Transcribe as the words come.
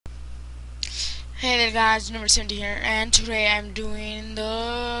Hey there guys, number 70 here, and today I'm doing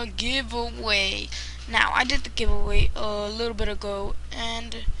the giveaway. Now, I did the giveaway a little bit ago,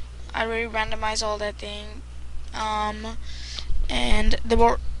 and I already randomized all that thing. And there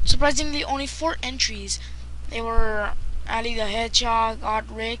were surprisingly only 4 entries. They were Ali the Hedgehog,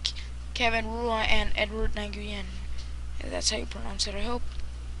 Odd Rick, Kevin Rua, and Edward Nguyen. That's how you pronounce it, I hope.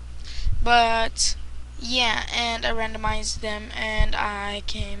 But yeah, and I randomized them, and I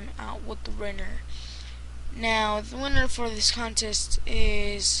came out with the winner. Now, the winner for this contest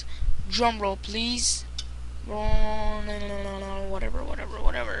is, drumroll please, whatever.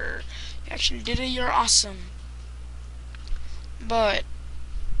 You actually did it, you're awesome. But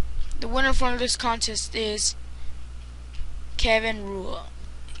the winner for this contest is Kevin Rua.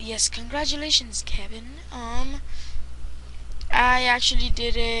 Yes, congratulations, Kevin. I actually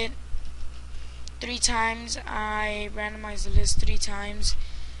did it 3 times. I randomized the list 3 times,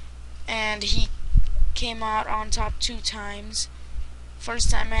 and he came out on top 2 times, first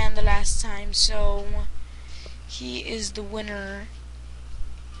time and the last time, so he is the winner.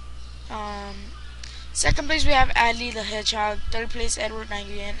 Second place we have Ali the Hedgehog, third place Edward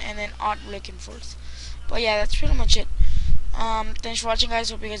Nguyen, and then Odd Rick in fourth. But yeah, that's pretty much it. Thanks for watching,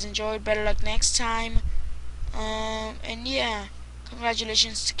 guys. Hope you guys enjoyed. Better luck next time. And yeah,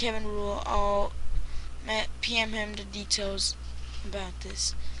 congratulations to Kevin Rule. I'll PM him the details about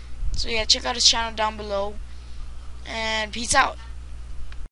this. So yeah, check out his channel down below, and peace out.